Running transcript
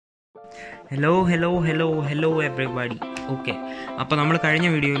Hello everybody. Okay. അപ്പോൾ നമ്മൾ കഴിഞ്ഞ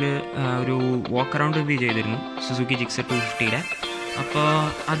വീഡിയോയിൽ ഒരു walkaround റിവ്യൂ ചെയ്തിരുന്നു Suzuki Gixxer 250യുടെ. അപ്പോൾ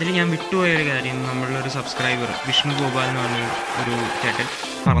അതിൽ ഞാൻ വിട്ടുപോയ ഒരു കാര്യം നമ്മളൊരു സബ്സ്ക്രൈബർ വിഷ്ണു ഗോപാൽ എന്ന് പറഞ്ഞ ഒരു ചേട്ടൻ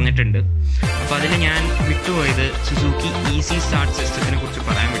പറഞ്ഞിട്ടുണ്ട്. അപ്പോൾ അതിൽ ഞാൻ വിട്ടുപോയത് സുസുക്കി ഈസി സ്റ്റാർട്ട് സിസ്റ്റത്തിനെ കുറിച്ച്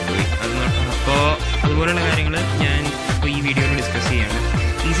പറയാൻ വിട്ടുപോയി. അപ്പോൾ അതുപോലെയുള്ള കാര്യങ്ങൾ ഞാൻ ഇപ്പോൾ ഈ വീഡിയോയിൽ ഡിസ്കസ് ചെയ്യുകയാണ്.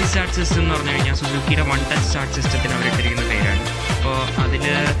 ഈസി സ്റ്റാർട്ട് സിസ്റ്റം എന്ന് പറഞ്ഞു കഴിഞ്ഞാൽ സുസുക്കിയുടെ വൺ ടച്ച് സ്റ്റാർട്ട് സിസ്റ്റത്തിന് അവരിട്ടിരിക്കുന്ന പേരാണ്. അപ്പോൾ അതിൽ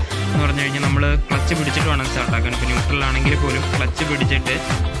എന്ന് പറഞ്ഞു കഴിഞ്ഞാൽ നമ്മൾ ക്ലച്ച് പിടിച്ചിട്ട് വേണം സ്റ്റാർട്ടാക്കാൻ. ഇപ്പോൾ ന്യൂട്രലാണെങ്കിൽ പോലും ക്ലച്ച് പിടിച്ചിട്ട്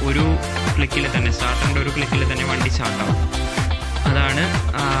ഒരു ക്ലിക്കിൽ തന്നെ സ്റ്റാർട്ടറിൻ്റെ ഒരു ക്ലിക്കിൽ തന്നെ വണ്ടി സ്റ്റാർട്ടാവും. അതാണ്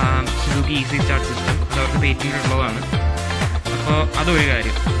സുസുക്കി ഈസി സ്റ്റാർട്ട് സിസ്റ്റം. അത് അവർക്ക് പേറ്റൻ്റ് ഉള്ളതാണ്. അപ്പോൾ അതൊരു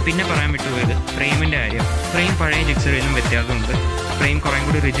കാര്യം. പിന്നെ പറയാൻ വിട്ടുപോയത് ഫ്രെയിമിൻ്റെ കാര്യം. ഫ്രെയിം പഴയ ജിക്സറിലും വ്യത്യാസമുണ്ട്. ഫ്രെയിം കുറേ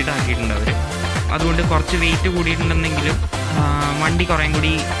കൂടി റിജിഡ് ആക്കിയിട്ടുണ്ട് അവർ. അതുകൊണ്ട് കുറച്ച് വെയിറ്റ് കൂടിയിട്ടുണ്ടെന്നെങ്കിലും വണ്ടി കുറേ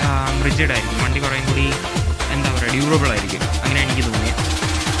കൂടി റിജിഡായിരിക്കും. വണ്ടി കുറേ കൂടി എന്താ പറയുക ഡ്യൂറബിൾ ആയിരിക്കും. അങ്ങനെ എനിക്ക് തോന്നിയത്.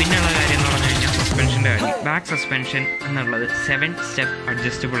 പിന്നെയുള്ള കാര്യം എന്ന് പറഞ്ഞു കഴിഞ്ഞാൽ സസ്പെൻഷൻ്റെ കാര്യം. ബാക്ക് സസ്പെൻഷൻ എന്നുള്ളത് 7 സ്റ്റെപ്പ്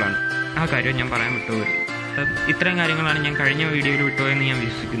അഡ്ജസ്റ്റബിൾ ആണ്. ആ കാര്യം ഞാൻ പറയാൻ വിട്ടുപോയി. ഇത്രയും കാര്യങ്ങളാണ് ഞാൻ കഴിഞ്ഞ വീഡിയോയിൽ വിട്ടുപോയെന്ന് ഞാൻ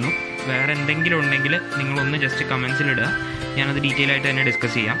വിശ്വസിക്കുന്നു. വേറെ എന്തെങ്കിലും ഉണ്ടെങ്കിൽ നിങ്ങളൊന്ന് ജസ്റ്റ് കമൻസിലിടുക. ഞാനത് ഡീറ്റെയിൽ ആയിട്ട് തന്നെ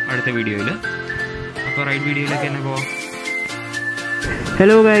ഡിസ്കസ് ചെയ്യാം അടുത്ത വീഡിയോയിൽ. അപ്പോൾ റൈഡ് വീഡിയോയിലേക്ക് തന്നെ പോവാം.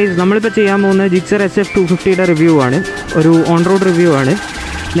 ഹലോ ഗൈസ്, നമ്മളിപ്പോൾ ചെയ്യാൻ പോകുന്നത് Gixxer SF 250യുടെ റിവ്യൂ ആണ്. ഒരു ഓൺ റോഡ് റിവ്യൂ ആണ്.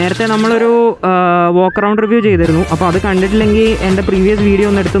 നേരത്തെ നമ്മളൊരു walkaround റിവ്യൂ ചെയ്തിരുന്നു. അപ്പോൾ അത് കണ്ടിട്ടില്ലെങ്കിൽ എൻ്റെ പ്രീവിയസ് വീഡിയോ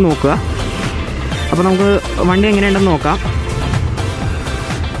ഒന്ന് എടുത്ത് നോക്കുക. അപ്പോൾ നമുക്ക് വണ്ടി എങ്ങനെയുണ്ടെന്ന് നോക്കാം.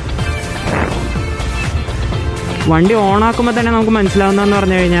 വണ്ടി ഓണാക്കുമ്പോൾ തന്നെ നമുക്ക് മനസ്സിലാവുന്നതെന്ന്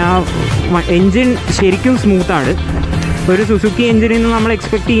പറഞ്ഞു കഴിഞ്ഞാൽ എൻജിൻ ശരിക്കും സ്മൂത്താണ്. ഒരു സുസുക്കി എൻജിനിൽ നിന്ന് നമ്മൾ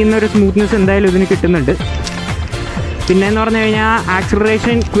എക്സ്പെക്റ്റ് ചെയ്യുന്ന ഒരു സ്മൂത്ത്നെസ് എന്തായാലും ഇതിന് കിട്ടുന്നുണ്ട്. പിന്നെയെന്ന് പറഞ്ഞു കഴിഞ്ഞാൽ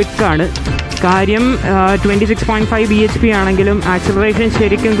ആക്സിലറേഷൻ ക്വിക്കാണ്. കാര്യം 26.5 bhp ആണെങ്കിലും ആക്സിലറേഷൻ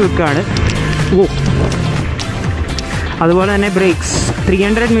ശരിക്കും ക്വിക്കാണ്. അതുപോലെ തന്നെ ബ്രേക്സ്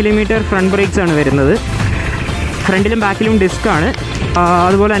 300 mm ഫ്രണ്ട് ബ്രേക്സ് ആണ് വരുന്നത്. ഫ്രണ്ടിലും ബാക്കിലും ഡിസ്ക്കാണ്.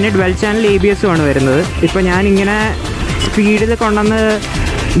 അതുപോലെ തന്നെ ഡ്വൽ ചാനൽ ABS ആണ് വരുന്നത്. ഇപ്പോൾ ഞാനിങ്ങനെ സ്പീഡിൽ കൊണ്ടുവന്ന്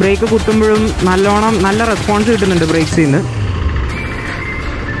ബ്രേക്ക് കുത്തുമ്പോഴും നല്ല റെസ്പോൺസ് കിട്ടുന്നുണ്ട് ബ്രേക്സിൽ നിന്ന്.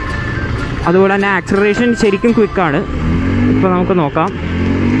 അതുപോലെ തന്നെ ആക്സിലറേഷൻ ശരിക്കും ക്വിക്കാണ്. ഇപ്പോൾ നമുക്ക് നോക്കാം.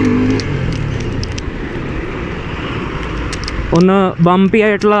 ഒന്ന് ബമ്പി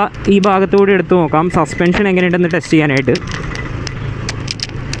ആയിട്ടുള്ള ഈ ഭാഗത്തുകൂടി എടുത്ത് നോക്കാം സസ്പെൻഷൻ എങ്ങനെയുണ്ടെന്ന് ടെസ്റ്റ് ചെയ്യാനായിട്ട്.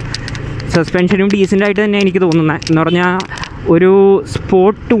 സസ്പെൻഷനും ഡീസൻ്റ് ആയിട്ട് തന്നെ എനിക്ക് തോന്നുന്നത്. എന്ന് പറഞ്ഞാൽ ഒരു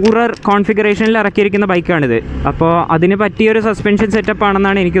സ്പോർട്ട് ടൂറർ കോൺഫിഗറേഷനിൽ ഇറക്കിയിരിക്കുന്ന ബൈക്കാണിത്. അപ്പോൾ അതിന് പറ്റിയൊരു സസ്പെൻഷൻ സെറ്റപ്പ്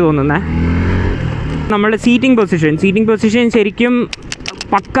ആണെന്നാണ് എനിക്ക് തോന്നുന്നത്. നമ്മുടെ സീറ്റിംഗ് പൊസിഷൻ ശരിക്കും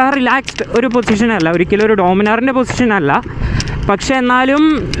പക്കാ റിലാക്സ്ഡ് ഒരു പൊസിഷനല്ല. ഒരിക്കലും ഒരു ഡോമിനാറിൻ്റെ പൊസിഷനല്ല. പക്ഷേ എന്നാലും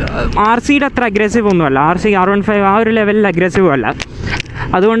RCയുടെ അത്ര അഗ്രസീവ് ഒന്നുമല്ല. RC R15 ആ ഒരു ലെവലിൽ അഗ്രസീവും അല്ല.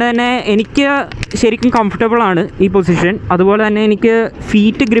 അതുകൊണ്ട് തന്നെ എനിക്ക് ശരിക്കും കംഫർട്ടബിളാണ് ഈ പൊസിഷൻ. അതുപോലെ തന്നെ എനിക്ക്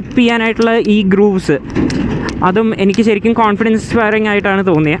ഫീറ്റ് ഗ്രിപ്പ് ചെയ്യാനായിട്ടുള്ള ഈ ഗ്രൂവ്സ് അതും എനിക്ക് ശരിക്കും കോൺഫിഡൻസ് ഇൻസ്പയറിംഗ് ആയിട്ടാണ്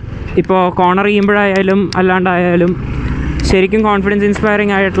തോന്നിയത്. ഇപ്പോൾ കോർണർ ചെയ്യുമ്പോഴായാലും അല്ലാണ്ടായാലും ശരിക്കും കോൺഫിഡൻസ്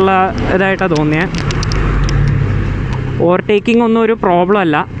ഇൻസ്പയറിംഗ് ആയിട്ടുള്ള ഇതായിട്ടാണ് തോന്നിയത്. ഓവർടേക്കിംഗ് ഒന്നും ഒരു പ്രോബ്ലം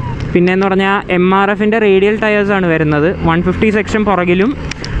അല്ല. പിന്നെയെന്ന് പറഞ്ഞാൽ MRFൻ്റെ റേഡിയൽ ടയേഴ്സാണ് വരുന്നത്. 150 സെക്ഷൻ പുറകിലും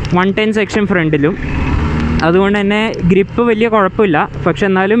 110 സെക്ഷൻ ഫ്രണ്ടിലും. അതുകൊണ്ട് തന്നെ ഗ്രിപ്പ് വലിയ കുഴപ്പമില്ല. പക്ഷെ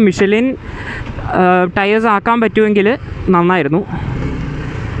എന്നാലും മിഷലിൻ ടയേഴ്സ് ആക്കാൻ പറ്റുമെങ്കിൽ നന്നായിരുന്നു.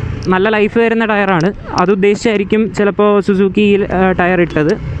 നല്ല ലൈഫ് തരുന്ന ടയറാണ്. അതുദ്ദേശിച്ചായിരിക്കും ചിലപ്പോൾ സുസുക്കി ടയർ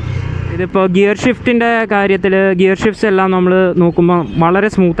ഇട്ടത്. ഇതിപ്പോൾ ഗിയർ ഷിഫ്റ്റിൻ്റെ കാര്യത്തിൽ ഗിയർ ഷിഫ്റ്റ്സ് എല്ലാം നമ്മൾ നോക്കുമ്പോൾ വളരെ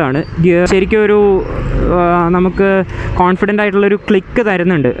സ്മൂത്താണ്. ശരിക്കും ഒരു നമുക്ക് കോൺഫിഡൻ്റ് ആയിട്ടുള്ളൊരു ക്ലിക്ക്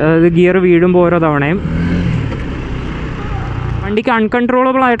തരുന്നുണ്ട്. അത് ഗിയർ വീഴുമ്പോൾ ഓരോ തവണയും. വണ്ടിക്ക്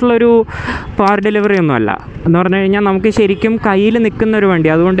അൺകൺട്രോളബിൾ ആയിട്ടുള്ളൊരു പവർ ഡെലിവറി ഒന്നുമല്ല. എന്ന് പറഞ്ഞു കഴിഞ്ഞാൽ നമുക്ക് ശരിക്കും കയ്യിൽ നിൽക്കുന്ന ഒരു വണ്ടി.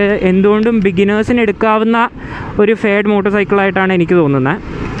 അതുകൊണ്ട് എന്തുകൊണ്ടും ബിഗിനേഴ്സിന് എടുക്കാവുന്ന ഒരു ഫേഡ് മോട്ടോർ സൈക്കിളായിട്ടാണ് എനിക്ക് തോന്നുന്നത്.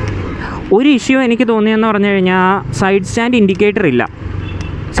 ഒരു ഇഷ്യൂ എനിക്ക് തോന്നിയെന്ന് പറഞ്ഞു കഴിഞ്ഞാൽ സൈഡ് സ്റ്റാൻഡ് ഇൻഡിക്കേറ്റർ ഇല്ല.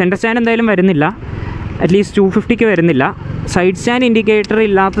 സെൻറ്റർ സ്റ്റാൻഡ് എന്തായാലും വരുന്നില്ല. അറ്റ്ലീസ്റ്റ് 250ക്ക് വരുന്നില്ല. സൈഡ് സ്റ്റാൻഡ് ഇൻഡിക്കേറ്റർ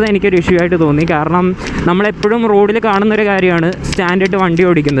ഇല്ലാത്തത് എനിക്കൊരു ഇഷ്യൂ ആയിട്ട് തോന്നി. കാരണം നമ്മളെപ്പോഴും റോഡിൽ കാണുന്നൊരു കാര്യമാണ് സ്റ്റാൻഡ് ഇട്ട് വണ്ടി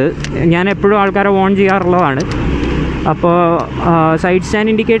ഓടിക്കുന്നത്. ഞാൻ എപ്പോഴും ആൾക്കാരെ ഓൺ ചെയ്യാറുള്ളതാണ്. അപ്പോൾ സൈഡ്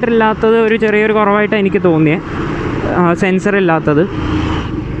സ്റ്റാൻഡ് ഇൻഡിക്കേറ്റർ ഇല്ലാത്തത് ഒരു ചെറിയൊരു കുറവായിട്ടാണ് എനിക്ക് തോന്നിയത്. സെൻസർ ഇല്ലാത്തത്.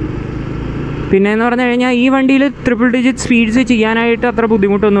 പിന്നെയെന്ന് പറഞ്ഞു കഴിഞ്ഞാൽ ഈ വണ്ടിയിൽ 3 സ്പീഡ്സ് ചെയ്യാനായിട്ട് അത്ര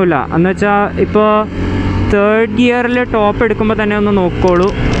ബുദ്ധിമുട്ടൊന്നുമില്ല. എന്ന് വെച്ചാൽ ഇപ്പോൾ 3rd ഗിയറിൽ ടോപ്പ് എടുക്കുമ്പോൾ തന്നെ ഒന്ന് നോക്കോളൂ.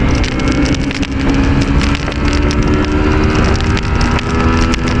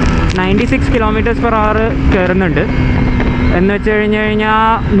 $96 km/h കയറുന്നുണ്ട്. എന്ന് വെച്ച് കഴിഞ്ഞാൽ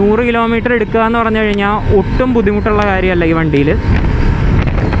 100 കിലോമീറ്റർ എടുക്കുക എന്ന് പറഞ്ഞു കഴിഞ്ഞാൽ ഒട്ടും ബുദ്ധിമുട്ടുള്ള കാര്യമല്ല ഈ വണ്ടിയിൽ.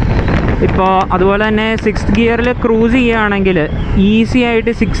 ഇപ്പോൾ അതുപോലെ തന്നെ 6th ഗിയറിൽ ക്രൂസ് ചെയ്യുകയാണെങ്കിൽ ഈസി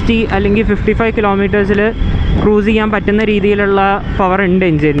ആയിട്ട് 60 അല്ലെങ്കിൽ 55 കിലോമീറ്റേഴ്സിൽ ക്രൂസ് ചെയ്യാൻ പറ്റുന്ന രീതിയിലുള്ള പവർ ഉണ്ട്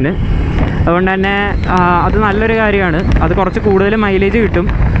എൻജിനിന്. അതുകൊണ്ട് തന്നെ അത് നല്ലൊരു കാര്യമാണ്. അത് കുറച്ച് കൂടുതൽ മൈലേജ് കിട്ടും.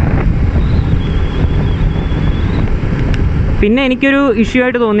 പിന്നെ എനിക്കൊരു ഇഷ്യൂ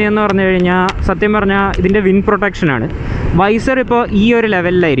ആയിട്ട് തോന്നിയെന്ന് പറഞ്ഞു കഴിഞ്ഞാൽ, സത്യം പറഞ്ഞാൽ ഇതിൻ്റെ വിൻ പ്രൊട്ടക്ഷനാണ്. വൈസർ ഇപ്പോൾ ഈ ഒരു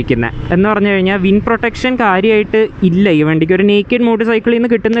ലെവലിലായിരിക്കുന്നത് എന്ന് പറഞ്ഞു കഴിഞ്ഞാൽ വിൻ പ്രൊട്ടക്ഷൻ കാര്യമായിട്ട് ഇല്ല ഈ വണ്ടിക്ക്. ഒരു നേക്കഡ് മോട്ടോർ സൈക്കിളിൽ നിന്ന്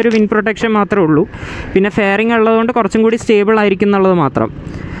കിട്ടുന്ന ഒരു വിൻ പ്രൊട്ടക്ഷൻ മാത്രമേ ഉള്ളൂ. പിന്നെ ഫെയറിംഗ് ഉള്ളതുകൊണ്ട് കുറച്ചും കൂടി സ്റ്റേബിൾ ആയിരിക്കും എന്നുള്ളത് മാത്രം.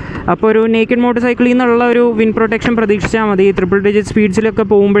 അപ്പോൾ ഒരു നേക്കഡ് മോട്ടോർ സൈക്കിളിൽ നിന്നുള്ള ഒരു വിൻ പ്രൊട്ടക്ഷൻ പ്രതീക്ഷിച്ചാൽ മതി. ട്രിപ്പിൾ ഡിജിറ്റ് സ്പീഡ്സിലൊക്കെ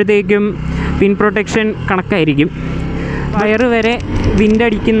പോകുമ്പോഴത്തേക്കും വിൻ പ്രൊട്ടക്ഷൻ കണക്കായിരിക്കും. വയറ് വരെ വിൻഡ്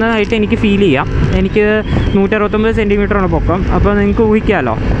അടിക്കുന്നതായിട്ട് എനിക്ക് ഫീൽ ചെയ്യാം. എനിക്ക് 169 സെൻറ്റിമീറ്ററാണ് പൊക്കം. അപ്പോൾ നിങ്ങൾക്ക്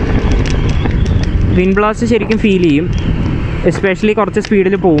ഊഹിക്കാമല്ലോ, വിൻ ബ്ലാസ്റ്റ് ശരിക്കും ഫീൽ ചെയ്യും, എസ്പെഷ്യലി കുറച്ച്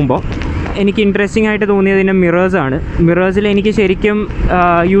സ്പീഡിൽ പോകുമ്പോൾ. എനിക്ക് ഇൻട്രസ്റ്റിംഗ് ആയിട്ട് തോന്നിയതിൻ്റെ മിറേഴ്സാണ്. മിറേഴ്സിൽ എനിക്ക് ശരിക്കും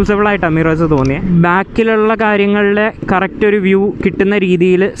യൂസബിളായിട്ടാണ് മിറേഴ്സ് തോന്നിയത്. ബാക്കിലുള്ള കാര്യങ്ങളുടെ കറക്റ്റ് ഒരു വ്യൂ കിട്ടുന്ന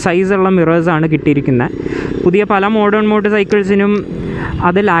രീതിയിൽ സൈസുള്ള മിറേഴ്സാണ് കിട്ടിയിരിക്കുന്നത്. പുതിയ പല മോഡേൺ മോട്ടോർ സൈക്കിൾസിനും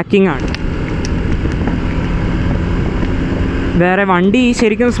അത് ലാക്കിംഗ് ആണ്. വേറെ വണ്ടി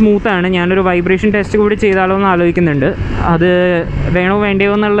ശരിക്കും സ്മൂത്താണ്. ഞാനൊരു വൈബ്രേഷൻ ടെസ്റ്റ് കൂടി ചെയ്താലോ എന്ന് ആലോചിക്കുന്നുണ്ട്. അത് വേണോ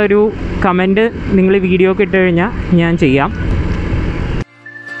വേണ്ടയോ എന്നുള്ളൊരു കമൻറ്റ് നിങ്ങൾ വീഡിയോക്ക് ഇട്ട് കഴിഞ്ഞാൽ ഞാൻ ചെയ്യാം.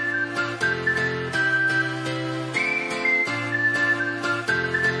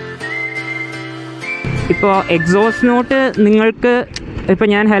 ഇപ്പോൾ എക്സോസ്റ്റ് നോട്ട് നിങ്ങൾക്ക് ഇപ്പോൾ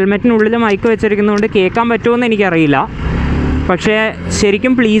ഞാൻ ഹെൽമെറ്റിനുള്ളിൽ മൈക്ക് വെച്ചിരിക്കുന്നതുകൊണ്ട് കേൾക്കാൻ പറ്റുമോയെന്ന് എനിക്കറിയില്ല. പക്ഷേ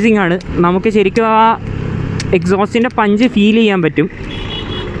ശരിക്കും പ്ലീസിങ് ആണ്. നമുക്ക് ശരിക്കും ആ എക്സോസ്റ്റിൻ്റെ പഞ്ച് ഫീൽ ചെയ്യാൻ പറ്റും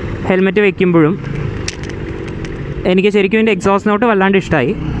ഹെൽമെറ്റ് വയ്ക്കുമ്പോഴും. എനിക്ക് ശരിക്കും ഇതിൻ്റെ എക്സോസ്റ്റ് നോട്ട് വല്ലാണ്ട്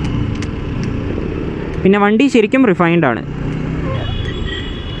ഇഷ്ടമായി. പിന്നെ വണ്ടി ശരിക്കും റിഫൈൻഡ് ആണ്.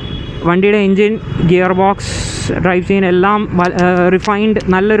 വണ്ടിയുടെ engine, gear box, drive chain എല്ലാം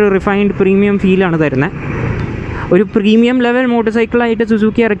നല്ലൊരു റിഫൈൻഡ് പ്രീമിയം ഫീലാണ് തരുന്നത്. ഒരു പ്രീമിയം ലെവൽ മോട്ടോർ സൈക്കിളായിട്ട്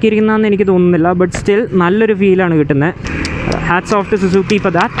സുസുക്കി ഇറക്കിയിരിക്കുന്നതെന്ന് എനിക്ക് തോന്നുന്നില്ല. ബട്ട് സ്റ്റിൽ നല്ലൊരു ഫീലാണ് കിട്ടുന്നത്. Hats of two Suzuki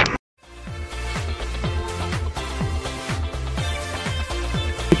for that.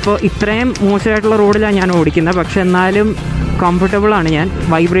 ഇപ്പോൾ ഇത്രയും മോശമായിട്ടുള്ള റോഡിലാണ് ഞാൻ ഓടിക്കുന്നത്. പക്ഷെ എന്നാലും കംഫർട്ടബിളാണ് ഞാൻ.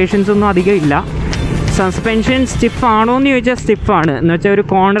 വൈബ്രേഷൻസ് ഒന്നും അധികം ഇല്ല. സസ്പെൻഷൻ സ്റ്റിഫ് ആണോ എന്ന് ചോദിച്ചാൽ സ്റ്റിഫാണ്. എന്ന് വെച്ചാൽ ഒരു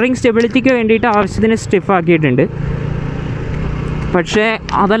കോർണറിങ് സ്റ്റെബിലിറ്റിക്ക് വേണ്ടിയിട്ട് ആവശ്യത്തിന് സ്റ്റിഫ് ആക്കിയിട്ടുണ്ട്. പക്ഷേ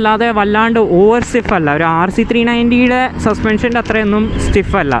അതല്ലാതെ വല്ലാണ്ട് ഓവർ സ്റ്റിഫല്ല. ഒരു RC390യുടെ സസ്പെൻഷൻ്റെ അത്രയൊന്നും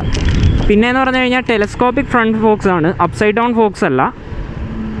സ്റ്റിഫല്ല. പിന്നെയെന്ന് പറഞ്ഞു കഴിഞ്ഞാൽ ടെലസ്കോപ്പിക് ഫ്രണ്ട് ഫോക്സ് ആണ്, അപ്സൈഡ് ഡൗൺ ഫോക്സ് അല്ല.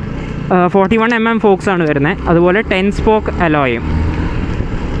 41mm ഫോക്സ് ആണ് വരുന്നത്. അതുപോലെ 10 സ്പോക്ക് അലോയും.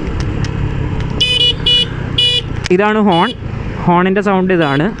 ഇതാണ് ഹോണിൻ്റെ സൗണ്ട്.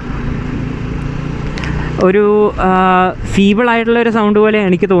 ഇതാണ് ഒരു ഫീബിളായിട്ടുള്ളൊരു സൗണ്ട് പോലെ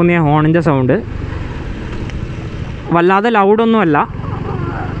എനിക്ക് തോന്നിയ ഹോണിൻ്റെ സൗണ്ട്. വല്ലാതെ ലൗഡൊന്നുമല്ല,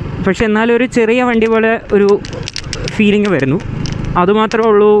 പക്ഷെ എന്നാലും ഒരു ചെറിയ വണ്ടി പോലെ ഒരു ഫീലിംഗ് വരുന്നു. അതുമാത്രമേ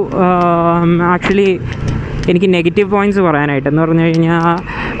ഉള്ളൂ ആക്ച്വലി എനിക്ക് നെഗറ്റീവ് പോയിൻറ്റ്സ് പറയാനായിട്ട്. എന്ന് പറഞ്ഞു കഴിഞ്ഞാൽ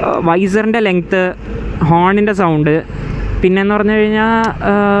വൈസറിൻ്റെ ലെങ്ത്ത്, ഹോണിൻ്റെ സൗണ്ട്, പിന്നെയെന്ന് പറഞ്ഞു കഴിഞ്ഞാൽ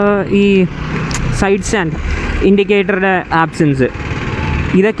ഈ സൈഡ് സ്റ്റാൻഡ് ഇൻഡിക്കേറ്ററുടെ ആബ്സെൻസ്,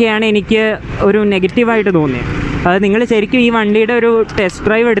 ഇതൊക്കെയാണ് എനിക്ക് ഒരു നെഗറ്റീവായിട്ട് തോന്നിയത്. അത് നിങ്ങൾ ശരിക്കും ഈ വണ്ടിയുടെ ഒരു ടെസ്റ്റ്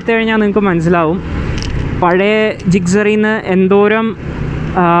ഡ്രൈവ് എടുത്തു കഴിഞ്ഞാൽ നിങ്ങൾക്ക് മനസ്സിലാവും പഴയ ജിക്സറിൽ നിന്ന് എന്തോരം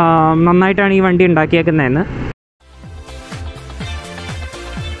നന്നായിട്ടാണ് ഈ വണ്ടി ഉണ്ടാക്കിയേക്കുന്നതെന്ന്.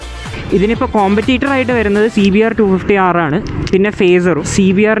 ഇതിനിപ്പോൾ കോമ്പറ്റീറ്ററായിട്ട് വരുന്നത് CBR 250R ആണ്. പിന്നെ ഫേസറും.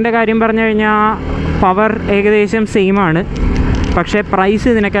 CBRൻ്റെ കാര്യം പറഞ്ഞു കഴിഞ്ഞാൽ പവർ ഏകദേശം സെയിം ആണ്, പക്ഷേ പ്രൈസ്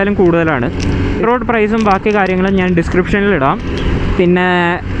ഇതിനേക്കാളും കൂടുതലാണ്. റോഡ് പ്രൈസും ബാക്കി കാര്യങ്ങളും ഞാൻ ഡിസ്ക്രിപ്ഷനിൽ ഇടാം. പിന്നെ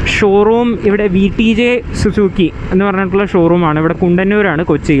ഷോറൂം ഇവിടെ VTJ സുസുക്കി എന്ന് പറഞ്ഞിട്ടുള്ള ഷോറൂമാണ്. ഇവിടെ കുണ്ടന്നൂരാണ്,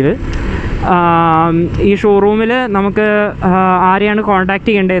 കൊച്ചിയിൽ. ഈ ഷോറൂമിൽ നമുക്ക് ആരെയാണ് കോൺടാക്റ്റ്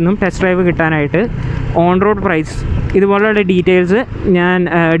ചെയ്യേണ്ടതെന്നും ടെസ്റ്റ് ഡ്രൈവ് കിട്ടാനായിട്ട് ഓൺ റോഡ് പ്രൈസ് ഇതുപോലെയുള്ള ഡീറ്റെയിൽസ് ഞാൻ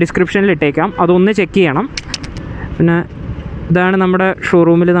ഡിസ്ക്രിപ്ഷനിൽ ഇട്ടേക്കാം. അതൊന്ന് ചെക്ക് ചെയ്യണം. പിന്നെ ഇതാണ് നമ്മുടെ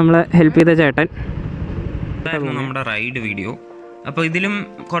ഷോറൂമിൽ നമ്മളെ ഹെൽപ്പ് ചെയ്ത ചേട്ടൻ. ഇതായിരുന്നു നമ്മുടെ റൈഡ് വീഡിയോ. അപ്പോൾ ഇതിലും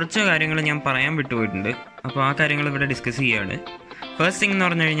കുറച്ച് കാര്യങ്ങൾ ഞാൻ പറയാൻ വിട്ടുപോയിട്ടുണ്ട്. അപ്പോൾ ആ കാര്യങ്ങൾ ഇവിടെ ഡിസ്കസ് ചെയ്യുകയാണ്. ഫസ്റ്റ് തിങ് എന്ന്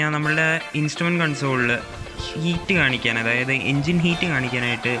പറഞ്ഞു കഴിഞ്ഞാൽ നമ്മളുടെ ഇൻസ്ട്രുമെൻറ്റ് കൺസോളിൽ ഹീറ്റ് കാണിക്കാൻ, അതായത് എൻജിൻ ഹീറ്റ്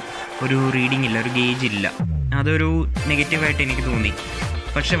കാണിക്കാനായിട്ട് ഒരു റീഡിംഗ് ഇല്ല, ഒരു ഗേജ് ഇല്ല. അതൊരു നെഗറ്റീവായിട്ട് എനിക്ക് തോന്നി.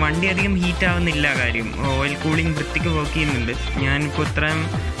 പക്ഷേ വണ്ടി അധികം ഹീറ്റ് ആവുന്നില്ല. കാര്യം ഓയിൽ കൂളിംഗ് വൃത്തിക്ക് വർക്ക് ചെയ്യുന്നുണ്ട്. ഞാനിപ്പോൾ ഇത്രയും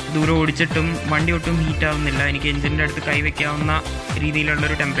ദൂരം ഓടിച്ചിട്ടും വണ്ടി ഒട്ടും ഹീറ്റ് ആവുന്നില്ല. എനിക്ക് എൻജിൻ്റെ അടുത്ത് കൈവയ്ക്കാവുന്ന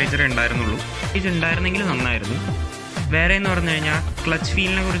രീതിയിലുള്ളൊരു ടെമ്പറേച്ചർ ഉണ്ടായിരുന്നുള്ളൂ. ഇത് ഉണ്ടായിരുന്നെങ്കിൽ നന്നായിരുന്നു. വേറെ എന്ന് പറഞ്ഞു കഴിഞ്ഞാൽ ക്ലച്ച്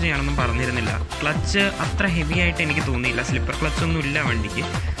ഫീലിനെ കുറിച്ച് ഞാനൊന്നും പറഞ്ഞിരുന്നില്ല. ക്ലച്ച് അത്ര ഹെവി ആയിട്ട് എനിക്ക് തോന്നിയില്ല. സ്ലിപ്പർ ക്ലച്ചൊന്നും ഇല്ല വണ്ടിക്ക്.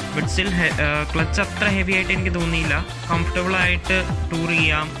 ബട്ട് സ്റ്റിൽ ക്ലച്ച് അത്ര ഹെവി ആയിട്ട് എനിക്ക് തോന്നിയില്ല. കംഫർട്ടബിളായിട്ട് ടൂർ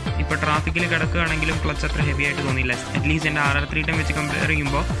ചെയ്യാം. ഇപ്പോൾ ട്രാഫിക്കിൽ കിടക്കുകയാണെങ്കിലും ക്ലച്ച് അത്ര ഹെവി ആയിട്ട് തോന്നിയില്ല. അറ്റ്ലീസ്റ്റ് എൻ്റെ RR310 വെച്ച് കമ്പയർ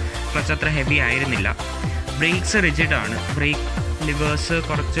ചെയ്യുമ്പോൾ ക്ലച്ച് അത്ര ഹെവി ആയിരുന്നില്ല. ബ്രേക്സ് റിജിഡാണ്. ബ്രേക്ക് ലിവേഴ്സ്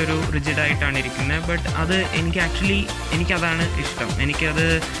കുറച്ചൊരു റിജിഡായിട്ടാണ് ഇരിക്കുന്നത്. ബട്ട് അത് എനിക്കതാണ് ഇഷ്ടം. എനിക്കത്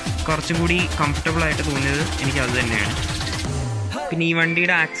കുറച്ചും കൂടി കംഫർട്ടബിളായിട്ട് തോന്നിയത് എനിക്കത് തന്നെയാണ്. പിന്നെ ഈ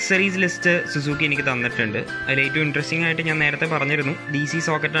വണ്ടിയുടെ ആക്സസറീസ് ലിസ്റ്റ് സുസുക്കി എനിക്ക് തന്നിട്ടുണ്ട്. അതിൽ ഏറ്റവും ഇൻട്രസ്റ്റിംഗ് ആയിട്ട് ഞാൻ നേരത്തെ പറഞ്ഞിരുന്നു, DC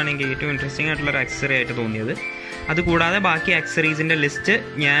സോക്കറ്റാണ് എനിക്ക് ഏറ്റവും ഇൻട്രസ്റ്റിംഗ് ആയിട്ടുള്ളൊരു ആക്സസറി ആയിട്ട് തോന്നിയത്. അതുകൂടാതെ ബാക്കി ആക്സസറീസിൻ്റെ ലിസ്റ്റ്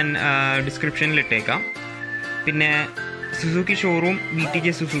ഞാൻ ഡിസ്ക്രിപ്ഷനിൽ ഇട്ടേക്കാം. പിന്നെ സുസുക്കി ഷോറൂം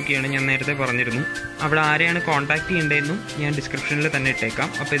VTJ സുസുക്കിയാണ്, ഞാൻ നേരത്തെ പറഞ്ഞിരുന്നു. അവിടെ ആരെയാണ് കോൺടാക്ട് ചെയ്യേണ്ടതെന്നും ഞാൻ ഡിസ്ക്രിപ്ഷനിൽ തന്നെ ഇട്ടേക്കാം.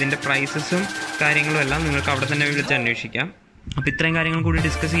 അപ്പോൾ ഇതിൻ്റെ പ്രൈസസും കാര്യങ്ങളും എല്ലാം നിങ്ങൾക്ക് അവിടെ തന്നെ വിളിച്ച് അന്വേഷിക്കാം. അപ്പോൾ ഇത്രയും കാര്യങ്ങൾ കൂടി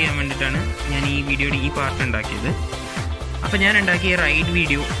ഡിസ്കസ് ചെയ്യാൻ വേണ്ടിയിട്ടാണ് ഞാൻ ഈ വീഡിയോയുടെ ഈ പാർട്ട് ഉണ്ടാക്കിയത്. അപ്പോൾ ഞാൻ ഉണ്ടാക്കിയ റൈഡ്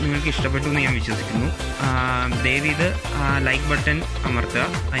വീഡിയോ നിങ്ങൾക്ക് ഇഷ്ടപ്പെട്ടു എന്ന് ഞാൻ വിശ്വസിക്കുന്നു. ദയവീത് ലൈക്ക് ബട്ടൺ അമർത്തുക.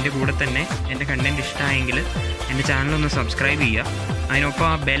 അതിൻ്റെ കൂടെ തന്നെ എൻ്റെ കണ്ടൻറ്റ് ഇഷ്ടമായെങ്കിൽ എൻ്റെ ചാനലൊന്ന് സബ്സ്ക്രൈബ് ചെയ്യുക. അതിനൊപ്പം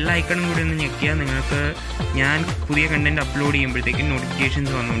ആ ബെൽ ഐക്കണും കൂടി ഒന്ന് ഞെക്കിയാൽ നിങ്ങൾക്ക് ഞാൻ പുതിയ കണ്ടൻറ്റ് അപ്ലോഡ് ചെയ്യുമ്പോഴത്തേക്കും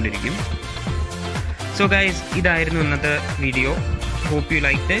നോട്ടിഫിക്കേഷൻസ് വന്നുകൊണ്ടിരിക്കും. സോ ഗൈസ്, ഇതായിരുന്നു ഇന്നത്തെ video. Hope you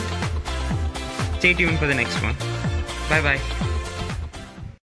like it. Stay tune for the next one. Bye bye.